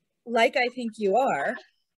brilliant. Like, I think you are.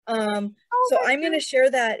 So I'm going to share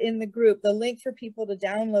that in the group, the link for people to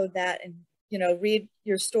download that and, read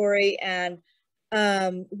your story. And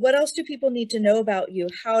what else do people need to know about you?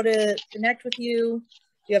 How to connect with you?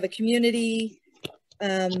 Do you have a community?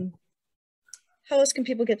 How else can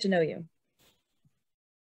people get to know you?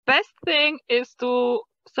 Best thing is to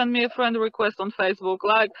send me a friend request on Facebook.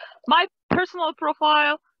 Like, my personal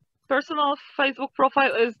Facebook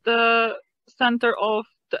profile is the center of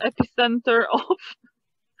the epicenter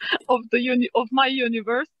of my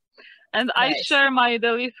universe, and nice. I share my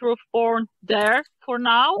daily truth porn there for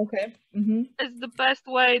now. Okay. It's the best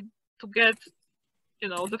way to get,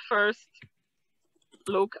 the first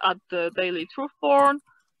look at the daily truth porn,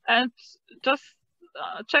 and just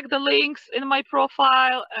check the links in my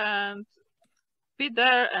profile and be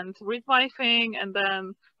there and read my thing, and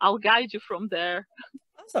then I'll guide you from there.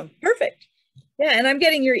 Awesome. Perfect. Yeah, and I'm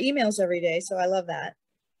getting your emails every day, so I love that.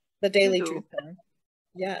 The daily truth porn.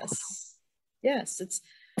 Yes. It's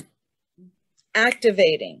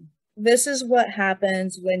activating. This is what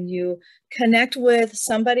happens when you connect with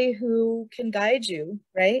somebody who can guide you,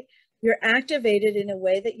 right? You're activated in a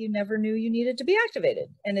way that you never knew you needed to be activated.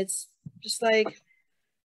 And it's just like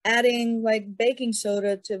adding like baking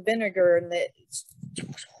soda to vinegar, and the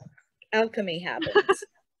alchemy happens.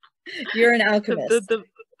 You're an alchemist. The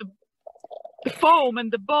foam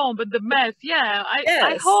and the bomb and the mess. Yeah,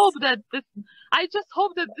 I hope that I just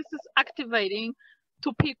hope that this is activating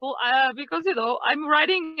to people, because I'm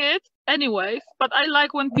writing it anyways, but I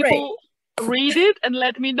like when people read it and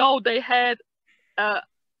let me know they had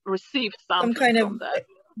received something, some kind of that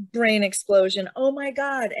brain explosion. Oh my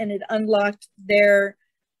God. And it unlocked their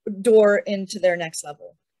door into their next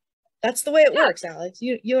level. That's the way it works, Alex.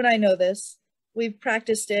 You and I know this. we've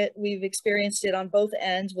practiced it, we've experienced it on both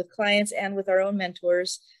ends with clients and with our own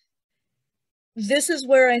mentors. This is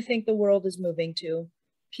where I think the world is moving to,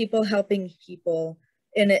 people helping people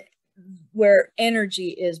in it, where energy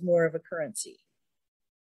is more of a currency.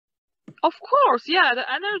 Of course, yeah, the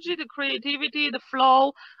energy, the creativity, the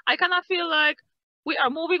flow. I kind of feel like we are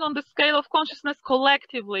moving on the scale of consciousness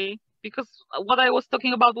collectively, because what I was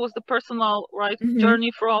talking about was the personal, right,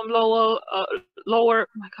 journey from lower, oh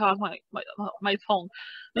my God, my phone,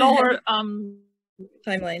 lower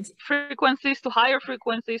timelines, frequencies to higher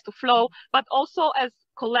frequencies to flow, but also as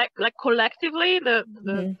collectively,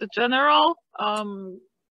 the general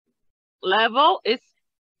level is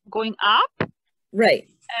going up. Right.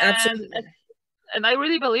 Absolutely. And I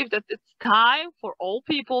really believe that it's time for all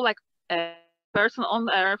people, like a person on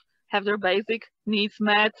earth, have their basic needs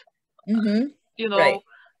met, you know, right.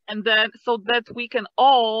 And then so that we can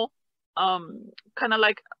all kind of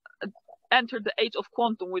like enter the age of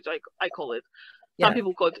quantum, which I call it. Some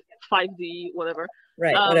people call it 5D, whatever.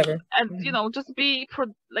 Right, whatever. And, you know, just be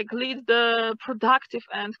lead the productive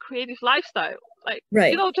and creative lifestyle. Like,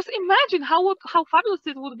 right. You know, just imagine how fabulous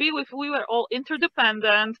it would be if we were all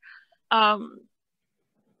interdependent,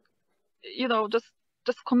 you know, just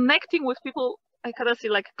connecting with people. I kind of see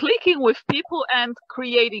like clicking with people and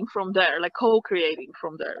creating from there, like co-creating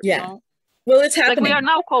from there. Yeah. You know? Well, it's happening. Like we are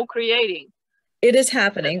now co-creating. It is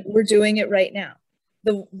happening. We're doing it right now.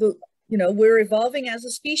 You know, we're evolving as a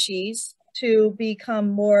species to become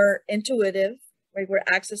more intuitive, right? We're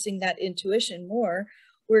accessing that intuition more.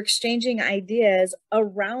 We're exchanging ideas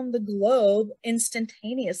around the globe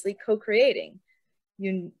instantaneously, co-creating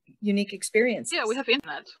unique experiences. Yeah, we have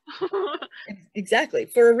internet. Exactly,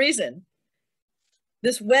 for a reason.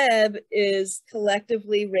 This web is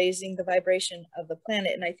collectively raising the vibration of the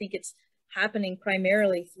planet, and I think it's happening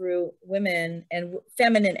primarily through women and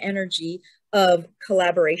feminine energy of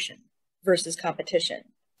collaboration versus competition.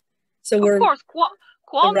 So of course,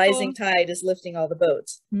 the rising tide is lifting all the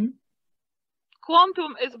boats.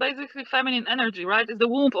 Quantum is basically feminine energy, right? It's the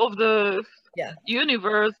womb of the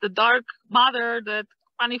universe, the dark matter that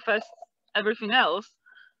manifests everything else.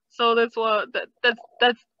 So that's what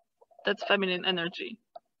that's feminine energy.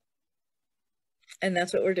 And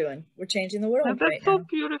that's what we're doing. We're changing the world. And that's so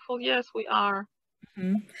beautiful. Yes, we are.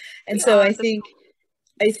 And so I think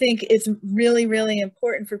it's really, really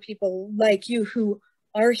important for people like you who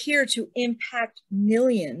are here to impact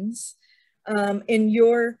millions in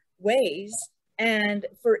your ways, and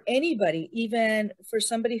for anybody, even for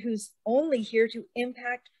somebody who's only here to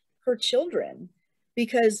impact her children,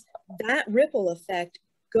 because that ripple effect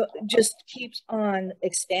just keeps on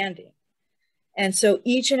expanding. And so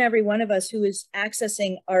each and every one of us who is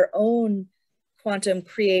accessing our own quantum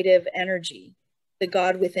creative energy, the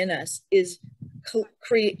God within us, is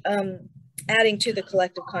adding to the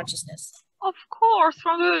collective consciousness. Of course,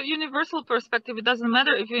 from the universal perspective, it doesn't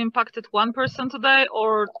matter if you impacted 1 person today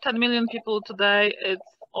or 10 million people today. It's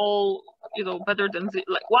all, you know, better than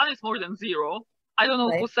like 1 is more than 0. I don't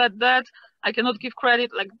know who said that. I cannot give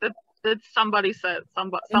credit. Like that somebody said,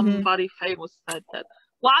 somebody famous said that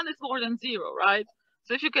 1 is more than 0, right?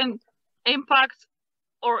 So if you can impact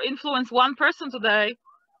or influence 1 person today,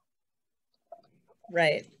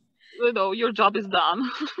 right, you know, your job is done.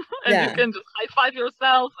 And you can just high-five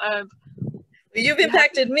yourself. And you've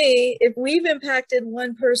impacted me. If we've impacted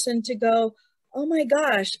 1 person to go, oh my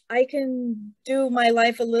gosh, I can do my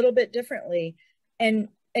life a little bit differently, and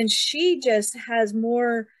she just has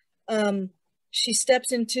more, she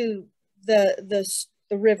steps into the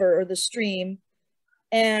river or the stream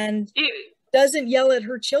and doesn't yell at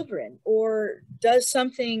her children or does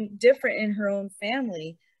something different in her own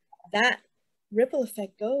family, that ripple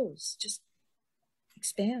effect just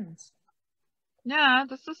expands. Yeah,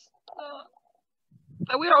 this is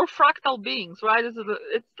we are all fractal beings, right?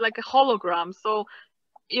 It's like a hologram. So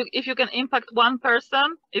if you can impact 1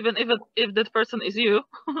 person, even if that person is you,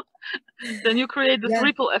 then you create this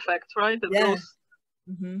ripple effect, right? That goes.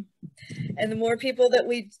 And the more people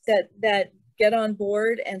that get on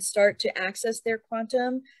board and start to access their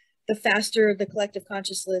quantum, the faster the collective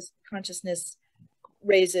consciousness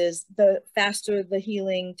raises, the faster the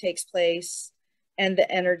healing takes place, and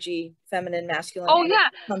the energy, feminine, masculine,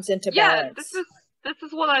 comes into balance. This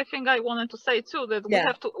is what I think I wanted to say too, that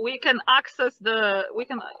we can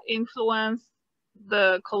influence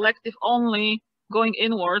the collective only going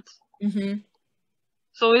inwards.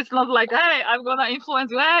 So it's not like, hey, I'm gonna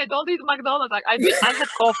influence you. Hey, don't eat McDonald's. Like I had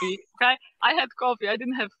coffee. Okay, I had coffee. I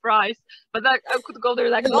didn't have fries, but I could go there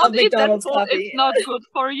like, don't eat that food. It's not good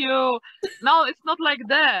for you. No, it's not like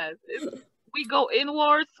that. We go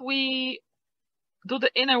inwards. We do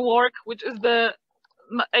the inner work, which is the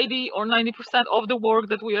 80 or 90% of the work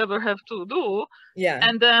that we ever have to do. Yeah.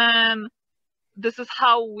 And then this is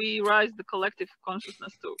how we rise the collective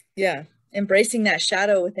consciousness too. Yeah. Embracing that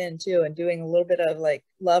shadow within too, and doing a little bit of like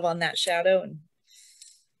love on that shadow. And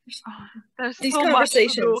there's these so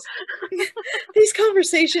conversations, these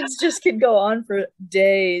conversations just could go on for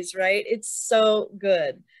days, right? It's so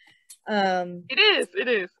good. It is.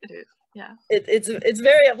 Yeah. It's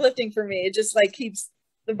very uplifting for me. It just like keeps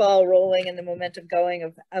the ball rolling and the momentum going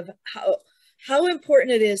of how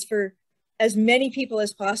important it is for as many people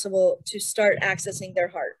as possible to start accessing their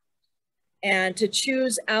heart and to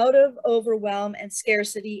choose out of overwhelm and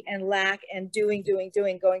scarcity and lack and doing,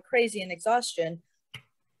 going crazy and exhaustion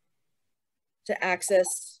to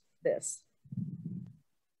access this.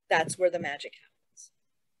 That's where the magic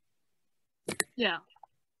happens. Yeah.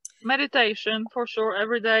 Meditation for sure,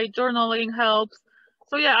 every day. Journaling helps.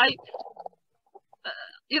 So yeah, I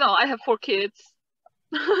have 4 kids.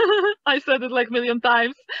 I said it like a million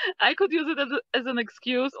times. I could use it as an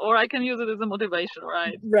excuse, or I can use it as a motivation,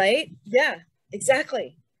 right? Right. Yeah,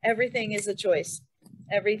 exactly. Everything is a choice.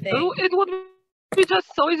 Everything. It would be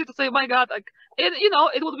just so easy to say, my God, like,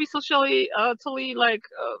 it would be socially totally like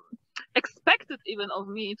expected even of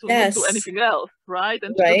me to not do anything else, right?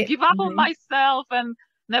 And to just give up on myself and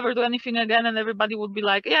never do anything again, and everybody would be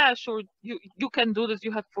like, yeah, sure, you can do this,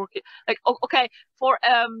 you have 4 kids. Like, okay, for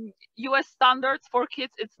US standards, 4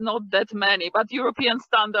 kids, it's not that many, but European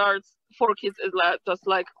standards, 4 kids is like just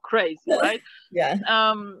like crazy, right? Yeah.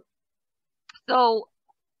 So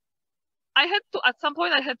at some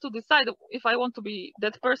point I had to decide if I want to be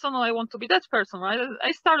that person or I want to be that person, right?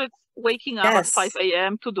 I started waking up at 5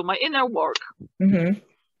 a.m. to do my inner work.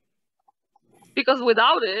 Because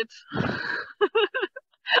without it,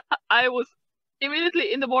 I was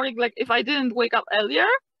immediately in the morning, like if I didn't wake up earlier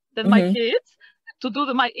than my kids to do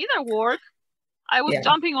my inner work, I was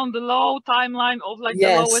jumping on the low timeline of like the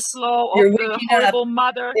lowest low of the horrible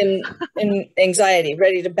mother. in anxiety,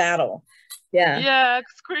 ready to battle. Yeah,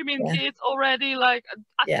 screaming kids already, like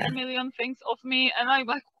asking a million things of me. And I'm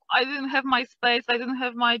like, I didn't have my space. I didn't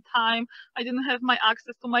have my time. I didn't have my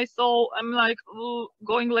access to my soul. I'm like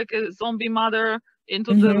going like a zombie mother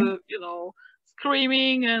into the,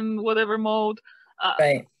 screaming and whatever mode.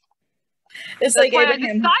 Right. It's like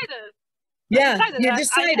Abraham. I decided. You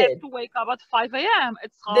decided. I have to wake up at 5 a.m.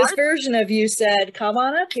 It's hard. This version of you said, come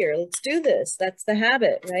on up here. Let's do this. That's the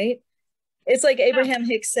habit, right? It's like Abraham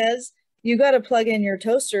Hicks says, you got to plug in your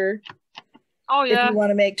toaster. Oh, yeah. If you want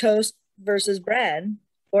to make toast versus bread,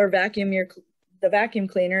 or vacuum the vacuum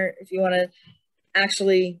cleaner if you want to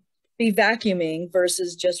actually be vacuuming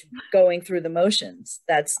versus just going through the motions.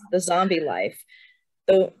 That's the zombie life.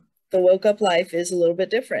 The woke up life is a little bit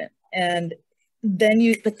different. And then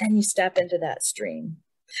you step into that stream.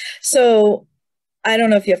 So I don't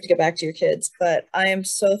know if you have to get back to your kids, but I am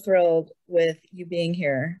so thrilled with you being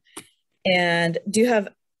here. And do you have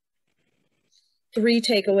 3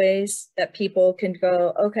 takeaways that people can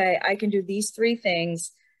go, okay, I can do these 3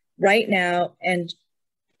 things right now and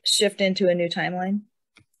shift into a new timeline?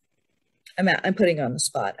 I'm putting you on the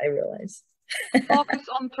spot, I realize. Focus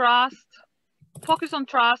on trust. Focus on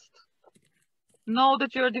trust. Know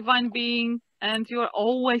that you're a divine being and you're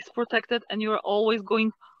always protected and you're always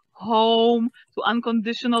going home to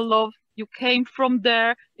unconditional love. You came from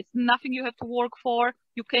there. It's nothing you have to work for.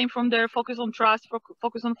 You came from there. Focus on trust,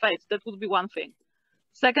 focus on faith. That would be one thing.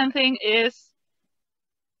 Second thing is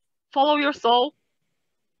follow your soul.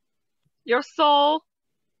 Your soul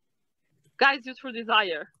guides you through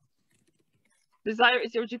desire. Desire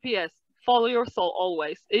is your GPS. Follow your soul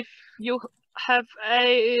always. If you have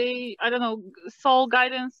soul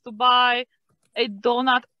guidance to buy a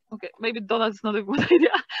donut, okay, maybe donut is not a good idea,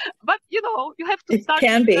 but you have to start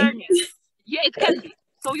discerning. Yeah, it can be.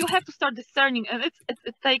 So you have to start discerning, and it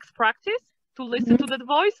takes practice to listen to that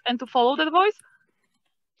voice and to follow that voice.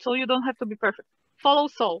 So you don't have to be perfect. Follow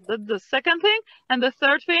soul. That's the second thing. And the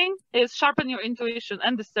third thing is sharpen your intuition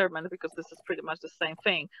and discernment, because this is pretty much the same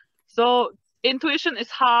thing. So intuition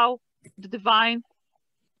is how the divine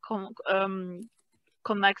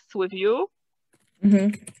connects with you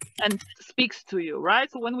and speaks to you,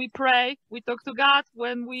 right? So when we pray, we talk to God.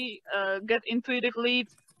 When we get intuitive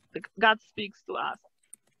leads, God speaks to us.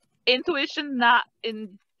 Intuition, not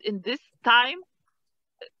in this time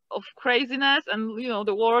of craziness and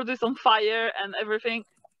the world is on fire and everything,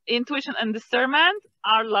 intuition and discernment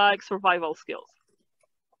are like survival skills.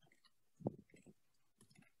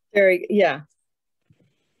 Agreed.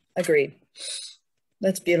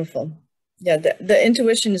 That's beautiful. Yeah, the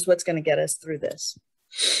intuition is what's going to get us through this.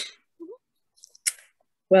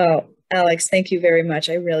 Well, Alex, thank you very much.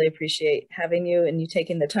 I really appreciate having you and you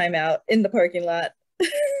taking the time out in the parking lot.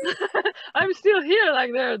 I'm still here,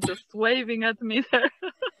 like they're just waving at me there.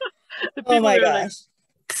 The Oh people my are gosh. like,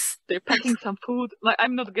 they're packing some food. Like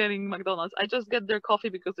I'm not getting McDonald's. I just get their coffee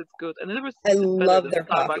because it's good, and it was I better love than their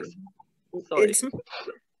Starbucks. coffee. Sorry. It's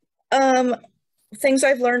things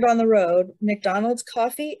I've learned on the road. McDonald's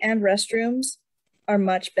coffee and restrooms are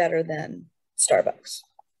much better than Starbucks.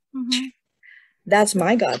 Mm-hmm. That's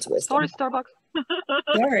my God's wisdom. Sorry, Starbucks.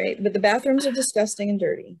 All right, but the bathrooms are disgusting and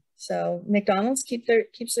dirty. So McDonald's keeps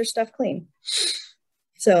their stuff clean.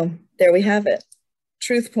 So there we have it.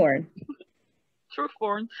 Truth porn. Truth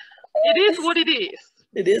porn. It is what it is.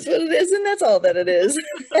 It is what it is, and that's all that it is.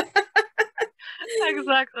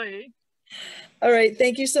 Exactly. All right,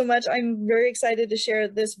 thank you so much. I'm very excited to share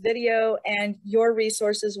this video and your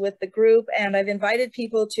resources with the group. And I've invited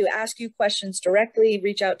people to ask you questions directly,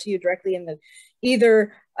 reach out to you directly in the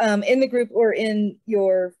either in the group or in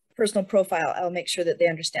your personal profile. I'll make sure that they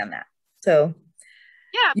understand that. So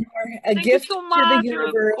yeah, you're a thank gift you so much. to the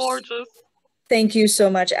universe. You're gorgeous. Thank you so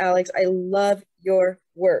much, Alex. I love your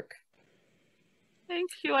work. Thank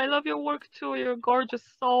you. I love your work too. You're a gorgeous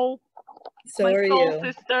soul. So my are soul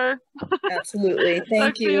you. Sister. Absolutely.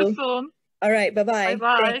 Thank you. Talk to you soon. All right. Bye-bye.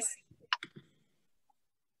 Bye-bye. Thanks.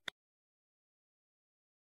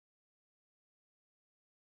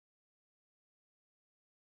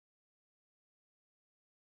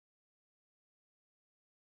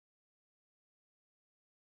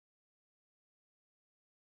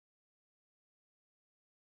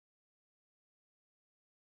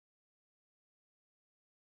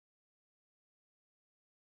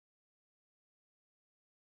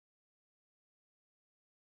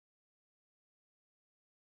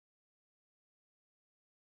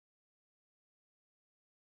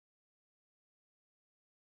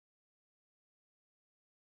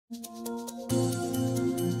 Thank you.